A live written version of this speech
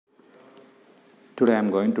Today I am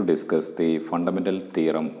going to discuss the fundamental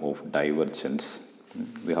theorem of divergence.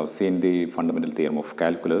 We have seen the fundamental theorem of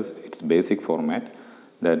calculus, its basic format,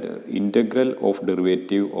 that integral of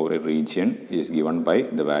derivative over a region is given by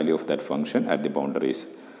the value of that function at the boundaries.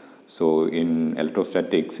 So in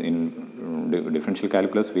electrostatics, in differential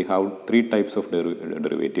calculus, we have three types of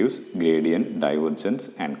derivatives: gradient, divergence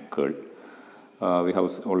and curl. We have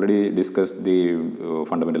already discussed the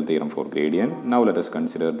fundamental theorem for gradient. Now let us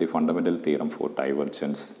consider the fundamental theorem for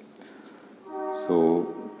divergence. So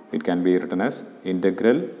it can be written as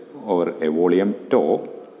integral over a volume tau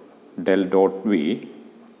del dot v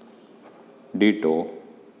d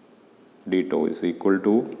tau is equal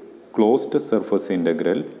to closed surface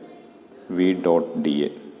integral v dot dA.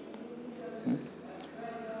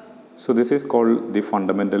 So this is called the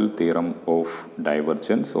fundamental theorem of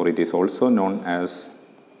divergence, or it is also known as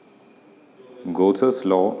Gauss's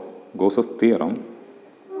law, Gauss's theorem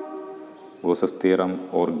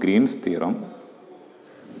or Green's theorem,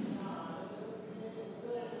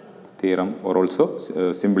 or also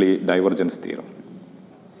simply divergence theorem.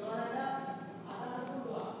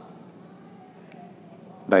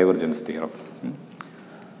 Divergence theorem.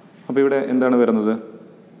 അപ്പോൾ ഇവിടെ എന്താണ് വരുന്നത്?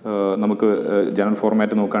 നമുക്ക് general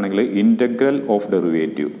format നോക്കുകയാണെങ്കിൽ integral of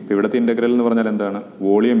derivative. ഇപ്പോൾ ഇവിടുത്തെ integral എന്ന് പറഞ്ഞാൽ എന്താണ്?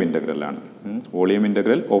 Volume ഇൻ്റഗ്രലാണ്. Volume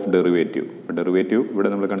integral of derivative. ഇപ്പോൾ ഡെറിവേറ്റീവ് ഇവിടെ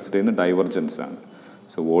നമ്മൾ കൺസിഡർ ചെയ്യുന്നത് ഡൈവർജൻസ് ആണ്.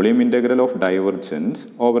 So volume integral of divergence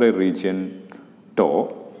over A region to.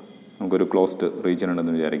 നമുക്കൊരു ക്ലോസ്ഡ് റീജിയൻ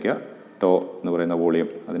ഉണ്ടെന്ന് വിചാരിക്കുക. ടോ എന്ന് പറയുന്ന വോളിയം,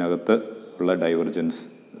 അതിനകത്ത് ഉള്ള ഡൈവർജൻസ്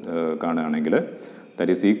കാണുകയാണെങ്കിൽ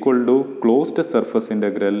that is equal to closed surface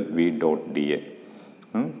integral V dot D A.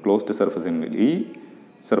 Closed surface integral, ഈ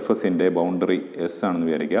സർഫസിൻ്റെ ബൗണ്ടറി എസ് ആണെന്ന്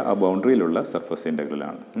വിചാരിക്കുക. ആ ബൗണ്ടറിയിലുള്ള surface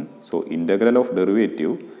ഇൻ്റഗ്രലാണ്. So integral of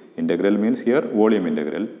derivative, integral means here volume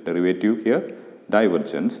integral, derivative here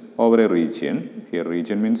divergence over a region, here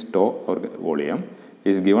region means tau or volume,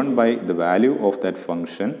 is given by the value of that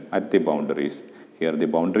function at the boundaries. Here the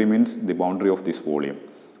boundary means the boundary of this volume.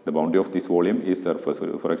 The boundary of this volume is surface.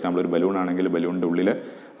 For example, ഒരു balloon ആണെങ്കിൽ ബലൂണിൻ്റെ ഉള്ളിൽ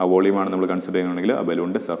ആ വോളിയമാണ് നമ്മൾ consider ചെയ്യുകയാണെങ്കിൽ ആ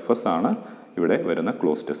ബലൂണിൻ്റെ surface ആണ് ഇവിടെ വരുന്ന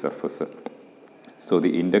closed surface. So the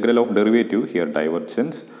integral of derivative, here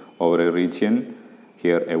divergence over a region,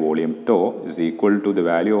 here a volume tau, is equal to the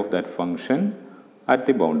value of that function at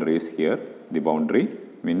the boundaries. Here the boundary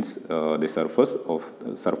means the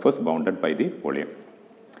surface bounded by the volume.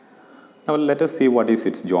 Now let us see what is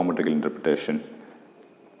its geometrical interpretation.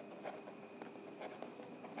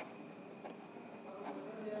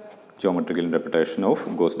 Geometrical interpretation of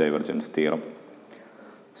Gauss divergence theorem.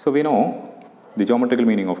 So we know the geometrical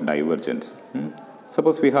meaning of divergence.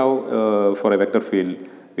 Suppose we have for a vector field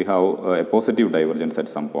we have a positive divergence at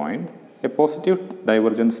some point. A positive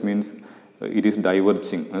divergence means it is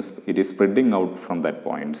diverging, it is spreading out from that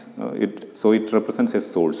point. So it represents a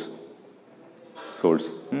source.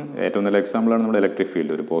 ഏറ്റവും നല്ല എക്സാമ്പിളാണ് നമ്മുടെ electric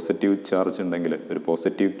field. ഒരു positive charge ഉണ്ടെങ്കിൽ, ഒരു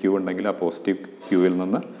positive Q ഉണ്ടെങ്കിൽ ആ positive ക്യൂവിൽ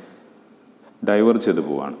നിന്ന് ഡൈവേർജ് ചെയ്ത്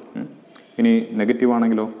പോവാണ്. ഇനി നെഗറ്റീവ്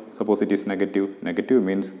ആണെങ്കിലോ, suppose it is negative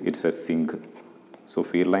means it's A zinc. So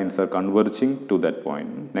field lines are converging to that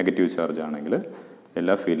point. Negative charge ആണെങ്കിൽ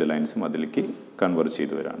എല്ലാ ഫീൽഡ് ലൈൻസും അതിലേക്ക് കൺവെർജ്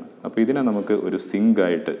ചെയ്ത് വരാണ്. അപ്പോൾ ഇതിനെ നമുക്ക് ഒരു സിങ്ക്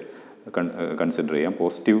ആയിട്ട് കൺസിഡർ ചെയ്യാം.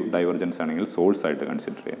 പോസിറ്റീവ് ഡൈവർജൻസ് ആണെങ്കിൽ സോഴ്സ് ആയിട്ട്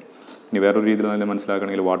കൺസിഡർ ചെയ്യാം. ഇനി വേറൊരു രീതിയിൽ നല്ല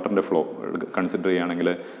മനസ്സിലാക്കുകയാണെങ്കിൽ വാട്ടറിൻ്റെ ഫ്ലോ കൺസിഡർ ചെയ്യുകയാണെങ്കിൽ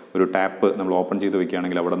ഒരു ടാപ്പ് നമ്മൾ ഓപ്പൺ ചെയ്ത്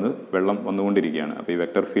വയ്ക്കുകയാണെങ്കിൽ അവിടെ നിന്ന് വെള്ളം വന്നുകൊണ്ടിരിക്കുകയാണ്. അപ്പോൾ ഈ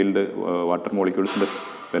വെക്ടർ ഫീൽഡ് വാട്ടർ മോളിക്യൂൾസിൻ്റെ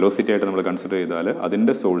വെലോസിറ്റി ആയിട്ട് നമ്മൾ കൺസിഡർ ചെയ്താൽ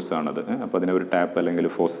അതിൻ്റെ സോഴ്സാണത്. അപ്പോൾ അതിനെ ഒരു ടാപ്പ് അല്ലെങ്കിൽ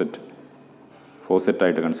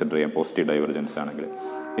ഫോസെറ്റായിട്ട് കൺസിഡർ ചെയ്യാം പോസിറ്റീവ് ഡൈവർജൻസ് ആണെങ്കിൽ.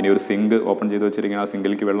 ഇനി ഒരു സിങ്ക് ഓപ്പൺ ചെയ്ത് വെച്ചിരിക്കുന്ന ആ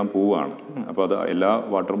സിങ്കിലേക്ക് വെള്ളം പോവുകയാണ്. അപ്പോൾ അത് എല്ലാ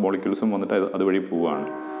വാട്ടർ മോളിക്യൂൾസും വന്നിട്ട് അതുവഴി പോവുകയാണ്.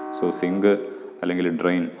 സോ സിങ്ക് അല്ലെങ്കിൽ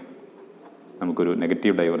ഡ്രെയിൻ നമുക്കൊരു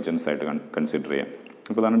നെഗറ്റീവ് ഡൈവർജൻസ് ആയിട്ട് കൺസിഡർ ചെയ്യാം.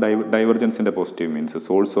 അപ്പോൾ അതാണ് ഡൈവർജൻസിൻ്റെ positive means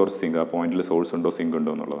source or zinc. ആ പോയിന്റിൽ സോഴ്സ് ഉണ്ടോ സിങ്ക്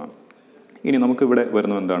ഉണ്ടോ എന്നുള്ളതാണ്. ഇനി നമുക്കിവിടെ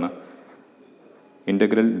വരുന്നത് എന്താണ്?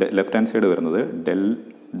 ഇൻ്റഗ്രൽ ലെഫ്റ്റ് ഹാൻഡ് സൈഡ് വരുന്നത്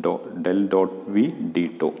del dot V D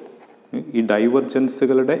to. ഈ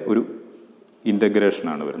ഡൈവർജൻസുകളുടെ ഒരു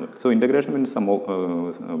ഇൻ്റഗ്രേഷനാണ് വരുന്നത്. So integration means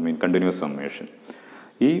continuous summation.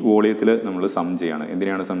 ഈ വോളിയത്തിൽ നമ്മൾ സം ചെയ്യാണ്.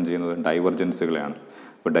 എന്തിനാണ് സം ചെയ്യുന്നത്? ഡൈവർജൻസുകളെയാണ്.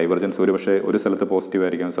 ഇപ്പോൾ ഡൈവർജൻസ് ഒരു പക്ഷേ ഒരു സ്ഥലത്ത് പോസിറ്റീവ്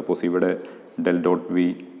ആയിരിക്കാം. സപ്പോസ് ഇവിടെ ഡെൽ ഡോട്ട് വി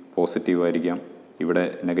പോസിറ്റീവ് ആയിരിക്കാം, ഇവിടെ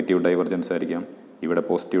നെഗറ്റീവ് ഡൈവർജൻസ് ആയിരിക്കാം, ഇവിടെ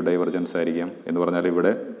പോസിറ്റീവ് ഡൈവർജൻസ് ആയിരിക്കാം. എന്ന് പറഞ്ഞാൽ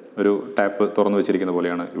ഇവിടെ ഒരു ടാപ്പ് തുറന്നു വെച്ചിരിക്കുന്ന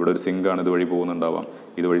പോലെയാണ്. ഇവിടെ ഒരു സിങ്കാണ്, ഇതുവഴി പോകുന്നുണ്ടാവാം,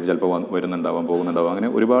 ഇതുവഴി ചിലപ്പോൾ വരുന്നുണ്ടാവാം, പോകുന്നുണ്ടാവാം. അങ്ങനെ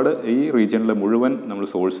ഒരുപാട് ഈ റീജിയനിലെ മുഴുവൻ നമ്മൾ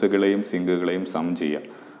സോഴ്സുകളെയും സിങ്കുകളെയും സം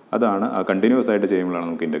ചെയ്യുക. അതാണ് ആ കണ്ടിന്യൂസ് ആയിട്ട് ചെയ്യുമ്പോഴാണ്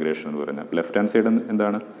നമുക്ക് ഇൻ്റഗ്രേഷൻ എന്ന് പറയുന്നത്. അപ്പോൾ ലെഫ്റ്റ് ഹാൻഡ് സൈഡ്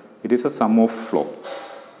എന്താണ്? It is A some of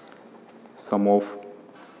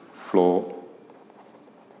flow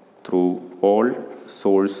through all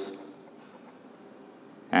source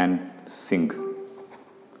and sink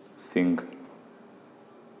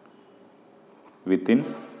within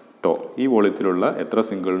to. ഈ വോളിയത്തിലുള്ള എത്ര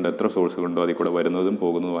സിങ്കുകളുണ്ടോ എത്ര സോഴ്സുകളുണ്ടോ അതിൽ കൂടെ വരുന്നതും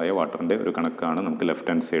പോകുന്നതുമായ വാട്ടറിൻ്റെ ഒരു കണക്കാണ് നമുക്ക്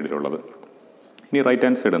ലെഫ്റ്റ് ഹാൻഡ് സൈഡിലുള്ളത്. ഇനി റൈറ്റ്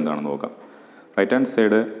ഹാൻഡ് സൈഡ് എന്താണെന്ന് നോക്കാം. Right hand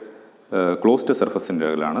side closed surface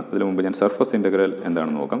ഇൻ്റഗ്രലാണ്. അതിന് മുമ്പ് ഞാൻ സർഫസ് ഇൻ്റഗ്രൽ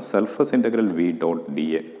എന്താണെന്ന് നോക്കാം. Surface integral V dot D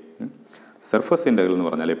A. Surface integral എന്ന്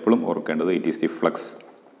പറഞ്ഞാൽ എപ്പോഴും ഓർക്കേണ്ടത് it is the flux.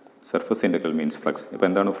 Surface integral means flux. ഇപ്പോൾ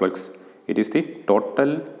എന്താണ് flux? It is the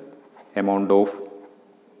total amount of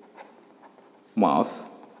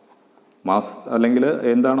mass അല്ലെങ്കിൽ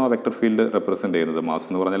എന്താണോ ആ വെക്ടർ ഫീൽഡ് റെപ്രസെൻറ്റ് ചെയ്യുന്നത്. മാസ്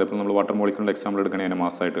എന്ന് പറഞ്ഞാൽ ഇപ്പോൾ നമ്മൾ വാട്ടർ മോളിക്യൂളിൻ്റെ എക്സാമ്പിൾ എടുക്കണമെങ്കിൽ അതിനെ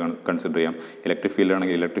മാസ്സായിട്ട് കൺസിഡർ ചെയ്യാം. ഇലക്ട്രിക് ഫീൽഡ്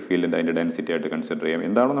ആണെങ്കിൽ ഇലക്ട്രിക് ഫീൽഡിൻ്റെ അതിൻ്റെ ഡെൻസിറ്റി ആയിട്ട് കൺസിഡർ ചെയ്യാം.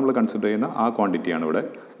 എന്താണോ നമ്മൾ കൺസിഡർ ചെയ്യുന്ന ആ ക്വാണ്ടിറ്റിയാണ് ഇവിടെ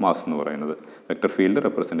മാസ് എന്ന് പറയുന്നത്. വെക്ടർ ഫീൽഡ്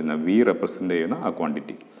റെപ്രസെൻറ്റ് ചെയ്യുന്ന വി റെപ്രസെൻറ്റ് ചെയ്യുന്ന ആ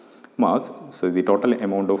quantity mass. So the total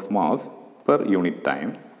amount of mass per unit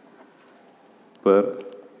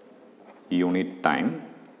time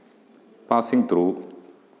passing through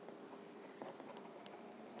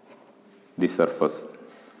the surface.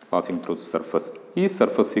 ഈ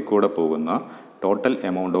സർഫസിൽ കൂടെ പോകുന്ന ടോട്ടൽ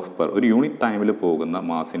എമൗണ്ട് ഓഫ് ഒരു യൂണിറ്റ് ടൈമിൽ പോകുന്ന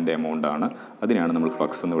മാസിൻ്റെ എമൗണ്ടാണ്. അതിനെയാണ് നമ്മൾ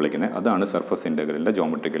ഫ്ലക്സ് എന്ന് വിളിക്കുന്നത്. അതാണ് surface ഇൻ്റഗ്രലിൻ്റെ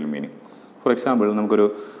geometrical meaning. For example നമുക്കൊരു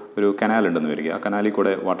കനാൽ ഉണ്ടെന്ന് വരിക. ആ കനാലിൽ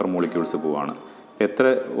കൂടെ വാട്ടർ മോളിക്യൂൾസ് പോവാണ്. എത്ര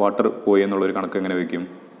വാട്ടർ പോയി എന്നുള്ളൊരു കണക്ക് എങ്ങനെ വയ്ക്കും?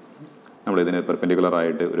 നമ്മളിതിന്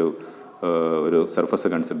പെർപെൻഡിക്കുലറായിട്ട് ഒരു സർഫസ്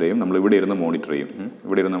കൺസിഡർ ചെയ്യും. നമ്മൾ ഇവിടെ ഇരുന്ന് മോണിറ്റർ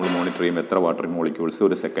ചെയ്യും എത്ര വാട്ടർ മോളിക്യൂൾസ്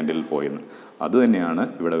ഒരു സെക്കൻഡിൽ പോയെന്ന്. അത് തന്നെയാണ്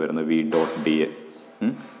ഇവിടെ വരുന്ന വി ഡോട്ട് ഡി എ.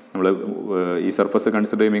 നമ്മൾ ഈ സർഫസ്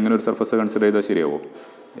കൺസിഡർ ചെയ്യുമ്പോൾ ഇങ്ങനെ ഒരു സർഫസ് കൺസിഡർ ചെയ്താൽ ശരിയാവോ?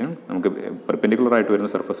 നമുക്ക് പെർപെൻഡിക്കുലറായിട്ട് വരുന്ന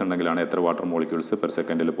സർഫസ് ഉണ്ടെങ്കിലാണ് എത്ര വാട്ടർ മോളിക്യൂൾസ് പെർ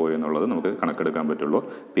സെക്കൻഡിൽ പോയി എന്നുള്ളത് നമുക്ക് കണക്കെടുക്കാൻ പറ്റുള്ളൂ.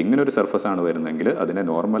 അപ്പോൾ ഇങ്ങനെ ഒരു സർഫസാണ് വരുന്നതെങ്കിൽ അതിനെ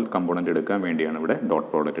നോർമൽ കമ്പോണൻറ്റ് എടുക്കാൻ വേണ്ടിയാണ് ഇവിടെ ഡോട്ട്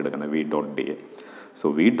പ്രോഡക്റ്റ് എടുക്കുന്നത് V dot D A. So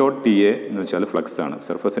we dot D A എന്ന് വെച്ചാൽ ഫ്ലക്സ് ആണ്.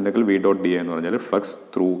 Surface integral V dot D A എന്ന് പറഞ്ഞാൽ ഫ്ലക്സ്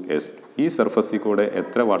ത്രൂ എസ്. ഈ സർഫസിൽ കൂടെ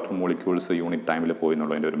എത്ര വാട്ടർ മോളിക്യൂൾസ് യൂണിറ്റ് ടൈമിൽ പോയി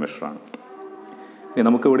എന്നുള്ളതിൻ്റെ ഒരു മെഷറാണ്. ഇനി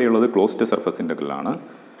നമുക്കിവിടെയുള്ളത് closed surface ഇൻ്റഗ്രലാണ്.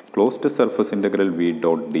 Closed surface integral V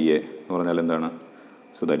dot D A എന്ന് പറഞ്ഞാൽ എന്താണ്?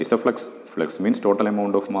 So that is A flux. Flux means total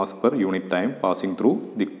amount of mass per unit time passing through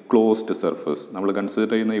the closed surface. നമ്മൾ consider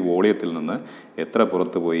ചെയ്യുന്ന ഈ വോളിയത്തിൽ നിന്ന് എത്ര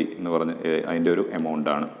പുറത്ത് പോയി എന്ന് പറഞ്ഞ് അതിൻ്റെ ഒരു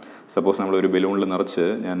എമൗണ്ടാണ്. സപ്പോസ് നമ്മളൊരു ബലൂണിൽ നിറച്ച്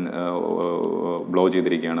ഞാൻ ബ്ലോ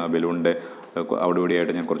ചെയ്തിരിക്കുകയാണ്. ആ ബലൂണിൻ്റെ അവിടെ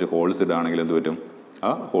ഇവിടെയായിട്ട് ഞാൻ കുറച്ച് ഹോൾസ് ഇടുകയാണെങ്കിൽ എന്ത് പറ്റും?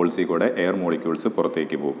 ആ ഹോൾസിൽ കൂടെ എയർ മോളിക്യൂൾസ്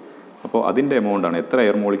പുറത്തേക്ക് പോകും. അപ്പോൾ അതിൻ്റെ എമൗണ്ടാണ്, എത്ര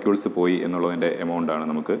എയർ മോളിക്യൂൾസ് പോയി എന്നുള്ളതിൻ്റെ എമൗണ്ടാണ്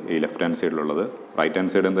നമുക്ക് ഈ left hand സൈഡിലുള്ളത്. Right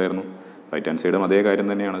hand side എന്തായിരുന്നു? റൈറ്റ് ഹാൻഡ് സൈഡും അതേ കാര്യം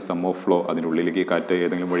തന്നെയാണ്. സം ഓഫ് ഫ്ലോ, അതിൻ്റെ ഉള്ളിലേക്ക് കാറ്റ്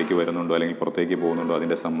ഏതെങ്കിലും വഴിക്ക് വരുന്നുണ്ടോ അല്ലെങ്കിൽ പുറത്തേക്ക് പോകുന്നുണ്ടോ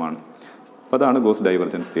അതിൻ്റെ സമ്മാണ്. അപ്പോൾ അതാണ് ഗോസ്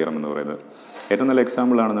ഡൈവർജൻസ് തിയറം എന്ന് പറയുന്നത്. ഏറ്റവും നല്ല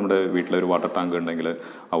എക്സാമ്പിളാണ് നമ്മുടെ വീട്ടിലൊരു വാട്ടർ ടാങ്ക് ഉണ്ടെങ്കിൽ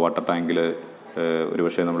ആ വാട്ടർ ടാങ്കിൽ ഒരു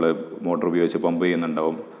പക്ഷേ നമ്മൾ മോട്ടോർ ഉപയോഗിച്ച് പമ്പ്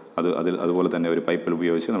ചെയ്യുന്നുണ്ടാവും. അതുപോലെ തന്നെ ഒരു പൈപ്പിൽ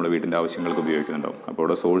ഉപയോഗിച്ച് നമ്മുടെ വീട്ടിൻ്റെ ആവശ്യങ്ങൾക്ക് ഉപയോഗിക്കുന്നുണ്ടാവും. അപ്പോൾ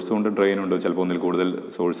ഇവിടെ സോഴ്സും ഉണ്ട്, ഡ്രെയിനുണ്ട്. ചിലപ്പോൾ ഒന്നിൽ കൂടുതൽ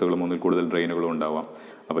സോഴ്സുകളും ഒന്നിൽ കൂടുതൽ ഡ്രെയിനുകളും ഉണ്ടാവാം.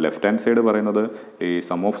 അപ്പോൾ ലെഫ്റ്റ് ഹാൻഡ് സൈഡ് പറയുന്നത് ഈ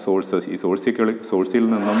സം ഓഫ് സോഴ്സസ്, ഈ സോഴ്സിൽ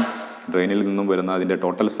നിന്നും ഡ്രെയിനിൽ നിന്നും വരുന്ന അതിൻ്റെ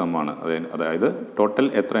ടോട്ടൽ സമ്മാണ്. അതായത് ടോട്ടൽ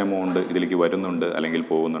എത്ര എമൗണ്ട് ഇതിലേക്ക് വരുന്നുണ്ട് അല്ലെങ്കിൽ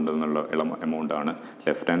പോകുന്നുണ്ട് എന്നുള്ള എമൗണ്ടാണ്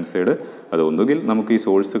ലെഫ്റ്റ് ഹാൻഡ് സൈഡ്. അത് ഒന്നുകിൽ നമുക്ക് ഈ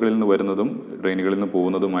സോഴ്സുകളിൽ നിന്ന് വരുന്നതും ഡ്രെയിനുകളിൽ നിന്ന്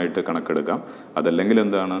പോകുന്നതുമായിട്ട് കണക്കെടുക്കാം. അതല്ലെങ്കിൽ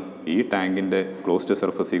എന്താണ്, ഈ ടാങ്കിൻ്റെ ക്ലോസ്ഡ്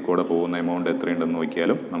സർഫസിൽ കൂടെ പോകുന്ന എമൗണ്ട് എത്രയുണ്ടെന്ന്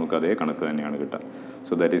നോക്കിയാലും നമുക്ക് അതേ കണക്ക് തന്നെയാണ് കിട്ടുക.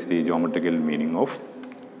 So that is the geometrical meaning of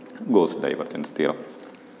goes divergence theorem.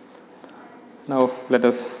 Now let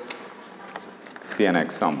us see an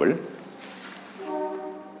example.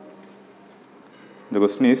 The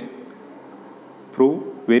question is,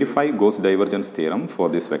 verify Gauss divergence theorem for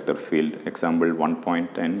this vector field. Example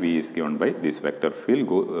 1.10 V is given by this vector field.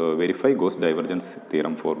 Verify Gauss divergence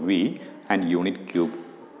theorem for V and unit cube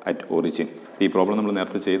at origin. ഈ problem നമ്മൾ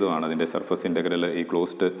നേരത്തെ ചെയ്തതാണ്. അതിൻ്റെ surface integral ഈ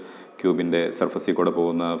closed ക്യൂബിൻ്റെ സർഫസിൽ കൂടെ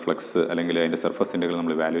പോകുന്ന flux അല്ലെങ്കിൽ അതിൻ്റെ സർഫസ് ഇൻ്റഗ്രൽ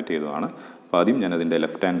നമ്മൾ വാല്യൂറ്റ് ചെയ്തതാണ്. അപ്പോൾ ആദ്യം ഞാനതിൻ്റെ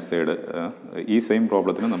ലെഫ്റ്റ് ഹാൻഡ് സൈഡ് ഈ സെയിം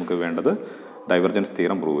പ്രോബ്ലത്തിന് നമുക്ക് വേണ്ടത് ഡൈവർജൻസ്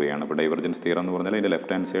തിയറം പ്രൂവ് ചെയ്യുകയാണ്. അപ്പോൾ ഡൈവർജൻസ് തിയറം എന്ന് പറഞ്ഞാൽ അതിൻ്റെ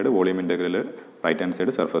left hand side volume integral, right hand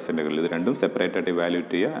side surface integral, ഇത് രണ്ടും സെപ്പറേറ്റ് ആയിട്ട്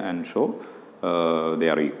വാല്യൂറ്റ് ചെയ്യുക and show they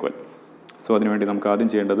are equal. So അതിനുവേണ്ടി നമുക്ക്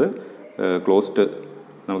ആദ്യം ചെയ്യേണ്ടത്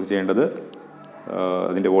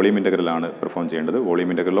അതിൻ്റെ വോളിയം ഇൻ്റഗ്രലാണ് പെർഫോം ചെയ്യേണ്ടത്. Volume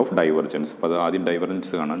integral of divergence. അപ്പോൾ അത് ആദ്യം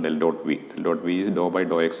ഡൈവർജൻസ് കാണാം. Del dot V is Dr by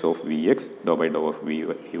Dr X of V X, Dr by Dr of V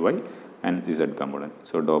Y and Z component.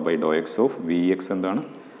 So Dr by Dr X of V X എന്താണ്?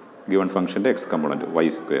 Given ഫംഗ്ഷൻ്റെ X component Y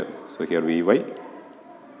square. So here we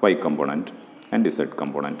Y component and Z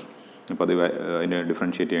component. അപ്പോൾ അത് അതിനെ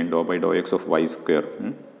differentiate ചെയ്യാൻ ഡോ by Dr X of Y square.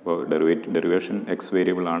 അപ്പോൾ derivation X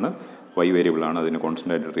വേരിയബിളാണ്, Y വേരിയബിളാണ്, അതിന്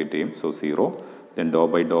constant ആയിട്ട് ട്രീറ്റ് ചെയ്യും. So 0. Then dou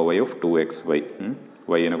by dou y of 2xy.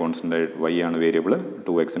 y constant ആയിട്ട്, y ആണ് വേരിയബിൾ,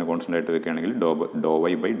 2x കോൺസ്റ്റൻ്റ് ആയിട്ട് വെക്കുകയാണെങ്കിൽ dou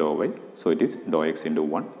y by dou y. So it is dou x into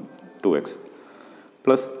 1 2x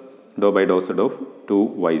plus dou by dou z of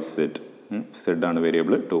 2yz. z ആണ്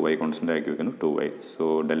variable, 2y constant ആക്കി വെക്കുന്നു 2y. So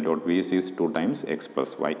del dot v is 2 times x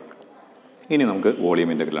plus y. ഇനി നമുക്ക്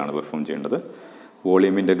volume ഇൻ്റഗ്രലാണ് perform ചെയ്യേണ്ടത്.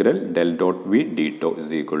 Volume integral del dot V D to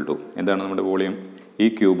is equal to എന്താണ് നമ്മുടെ volume? ഈ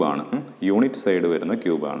ക്യൂബാണ്, unit side വരുന്ന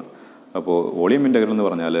ക്യൂബാണ്. അപ്പോൾ വോളിയം ഇൻ്റഗ്രൽ എന്ന്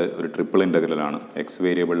പറഞ്ഞാൽ ഒരു ട്രിപ്പിൾ ഇൻ്റഗ്രലാണ്. എക്സ്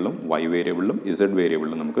വേരിയബിളിലും വൈ വേരിയബിളിലും ഇസഡ്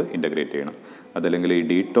വേരിയബിളിലും നമുക്ക് ഇൻ്റഗ്രേറ്റ് ചെയ്യണം. അതല്ലെങ്കിൽ ഈ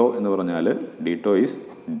ഡി ടോ എന്ന് പറഞ്ഞാൽ D tau is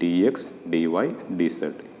D X D Y D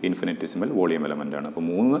Z infinitesimal volume element ആണ്. അപ്പോൾ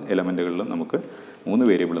 3 എലമെൻറ്റുകളിലും നമുക്ക് 3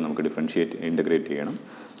 വേരിയബിൾ നമുക്ക് ഇൻ്റഗ്രേറ്റ് ചെയ്യണം.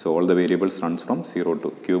 So all the variables runs from 0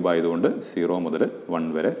 to cube ആയതുകൊണ്ട് 0 മുതൽ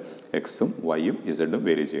 1 വരെ എക്സും വൈയും ഇസഡും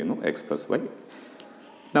വേരി ചെയ്യുന്നു, എക്സ് പ്ലസ് വൈ.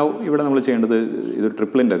 നൗ ഇവിടെ നമ്മൾ ചെയ്യേണ്ടത് ഇത്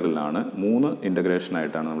ട്രിപ്പിൾ ഇൻ്റഗ്രലാണ്, 3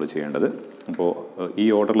 ഇൻ്റഗ്രേഷനായിട്ടാണ് നമ്മൾ ചെയ്യേണ്ടത്. അപ്പോൾ ഈ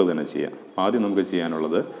ഓർഡറിൽ തന്നെ ചെയ്യാം. ആദ്യം നമുക്ക്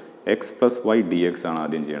ചെയ്യാനുള്ളത് X plus Y D X ആണ്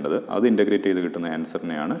ആദ്യം ചെയ്യേണ്ടത്. അത് ഇൻ്റഗ്രേറ്റ് ചെയ്ത് കിട്ടുന്ന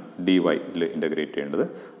ആൻസറിനെയാണ് ഡി വൈയിൽ ഇൻ്റഗ്രേറ്റ് ചെയ്യേണ്ടത്.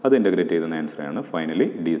 അത് ഇൻ്റഗ്രേറ്റ് ചെയ്യുന്ന ആൻസറാണ് ഫൈനലി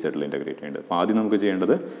ഡി സെഡിൽ ഇൻ്റഗ്രേറ്റ് ചെയ്യേണ്ടത്. അപ്പോൾ ആദ്യം നമുക്ക്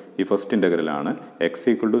ചെയ്യേണ്ടത് ഈ first ഇൻ്റഗ്രലാണ് X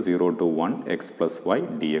equal to 0 to 1 X plus Y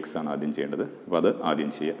D X ആണ് ആദ്യം ചെയ്യേണ്ടത്. അപ്പോൾ അത്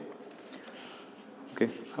ആദ്യം ചെയ്യാം. ഓക്കെ,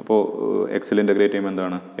 അപ്പോൾ എക്സിൽ ഇൻ്റഗ്രേറ്റ് ചെയ്യുമ്പോൾ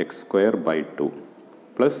എന്താണ്? X square by 2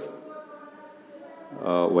 plus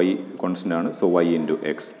Y constant ആണ്, സോ വൈ ഇൻറ്റു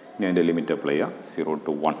എക്സ്. ഇനി അതിൻ്റെ ലിമിറ്റ് അപ്ലൈ ചെയ്യാം 0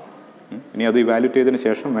 to 1. ഇനി അത് ഇവാലുവേറ്റ് ചെയ്തതിന്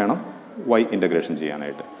ശേഷം വേണം വൈ ഇൻ്റഗ്രേഷൻ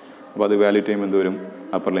ചെയ്യാനായിട്ട്. അപ്പോൾ അത് ഇവാലുവേറ്റ് ചെയ്യുമ്പോൾ എന്ത് വരും?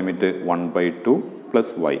 Upper limit 1/2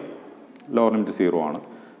 plus Y, lower limit 0 ആണ്,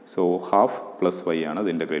 സോ ഹാഫ് പ്ലസ് വൈ ആണ് അത്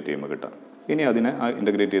ഇൻ്റഗ്രേറ്റ് ചെയ്യുമ്പോൾ കിട്ടുക. ഇനി അതിനെ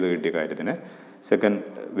ഇൻ്റഗ്രേറ്റ് ചെയ്ത് കിട്ടിയ കാര്യത്തിന് സെക്കൻഡ്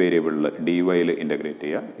വേരിയബിളിൽ ഡി വൈയിൽ ഇൻ്റഗ്രേറ്റ്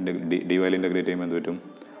ചെയ്യുക. ഡി വൈയിൽ ഇൻ്റഗ്രേറ്റ് ചെയ്യുമ്പോൾ എന്ത് പറ്റും?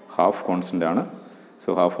 ഹാഫ് കോൺസ്റ്റൻ്റ് ആണ്,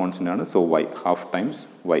 സോ ഹാഫ് കോൺസ്റ്റൻ്റ് ആണ്, so Y half times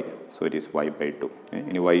Y, so it is y/2.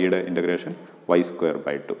 ഇനി വൈയുടെ ഇൻ്റഗ്രേഷൻ വൈ സ്ക്വയർ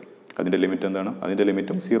ബൈ 2. അതിൻ്റെ ലിമിറ്റ് എന്താണ്? അതിൻ്റെ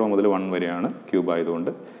ലിമിറ്റും 0 മുതൽ 1 വരെയാണ്, ക്യൂബ്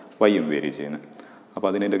ആയതുകൊണ്ട് വൈയും വേരി ചെയ്യുന്നത്. അപ്പോൾ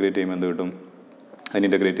അതിനെ ഇൻ്റഗ്രേറ്റ് ചെയ്യുമ്പോൾ എന്ത് കിട്ടും? അതിന്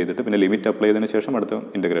ഇൻ്റഗ്രേറ്റ് ചെയ്തിട്ട് പിന്നെ ലിമിറ്റ് അപ്ലൈ ചെയ്തതിന് ശേഷം അടുത്ത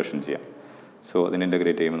ഇൻ്റഗ്രേഷൻ ചെയ്യാം. സോ അതിന്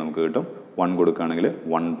ഇൻ്റഗ്രേറ്റ് ചെയ്യുമ്പോൾ നമുക്ക് കിട്ടും 1 കൊടുക്കുകയാണെങ്കിൽ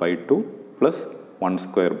 1/2 plus 1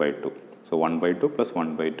 square by 2. So 1/2 plus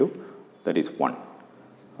 1/2 that is 1.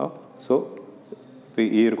 So ഇപ്പോൾ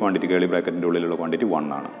ഈ ഒരു ക്വാണ്ടിറ്റി കേളി ബ്രാക്കറ്റിൻ്റെ ഉള്ളിലുള്ള ക്വാണ്ടിറ്റി 1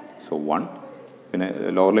 ആണ്. സോ 1, പിന്നെ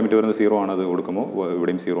ലോവർ ലിമിറ്റ് വരുന്നത് 0 ആണ്, അത് കൊടുക്കുമ്പോൾ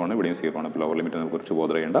ഇവിടെയും 0 ആണ്, ഇവിടെയും 0 ആണ്. അപ്പോൾ ലോവർ ലിമിറ്റ് നമുക്ക് കുറച്ച്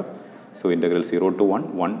ബോധർ ചെയ്യേണ്ട. So integral 0 to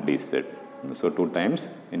 1 D Z. So 2 times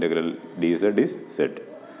integral D Z is said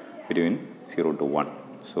between 0 to 1.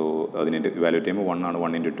 So അതിന് ഇവാലുവേറ്റ് ചെയ്യുമ്പോൾ 1 ആണ്,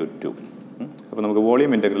 1 × 2. അപ്പോൾ നമുക്ക്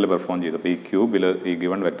വോളിയം ഇൻ്റഗ്രൽ പെർഫോം ചെയ്തപ്പോൾ ഈ ക്യൂബിൽ ഈ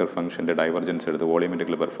ഗിവൺ വെക്ടർ ഫംഗ്ഷൻ്റെ ഡൈവർജൻസ് എടുത്ത് വോളിയം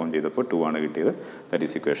ഇൻ്റഗ്രൽ പെർഫോം ചെയ്തപ്പോൾ 2 ആണ് കിട്ടിയത്. That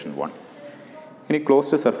is equation 1. ഇനി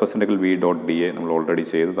closed surface integral V dot D A നമ്മൾ ഓൾറെഡി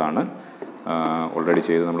ചെയ്തതാണ്.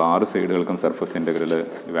 നമ്മൾ 6 സൈഡുകൾക്കും സർഫസ് ഇൻ്റഗ്രൽ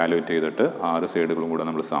ഇവാലുവേറ്റ് ചെയ്തിട്ട് 6 സൈഡുകളും കൂടെ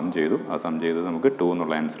നമ്മൾ സം ചെയ്തു. ആ സം ചെയ്ത് നമുക്ക് 2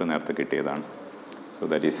 എന്നുള്ള ആൻസർ നേരത്തെ കിട്ടിയതാണ്. So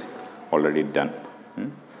that is already done.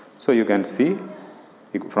 So you can see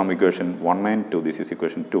from equation 1 and 2, this is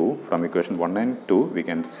equation 2. From equation 1 and 2 we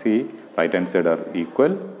can see right hand side are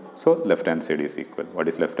equal, so left hand side is equal. What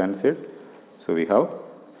is left hand side? So we have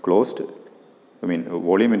closed,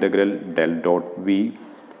 volume integral del dot v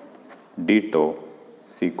d tau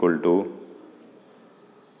is equal to,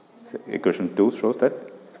 equation 2 shows that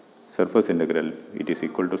surface integral, it is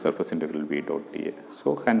equal to surface integral v dot dA.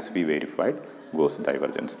 So hence we verified Gauss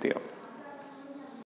divergence theorem.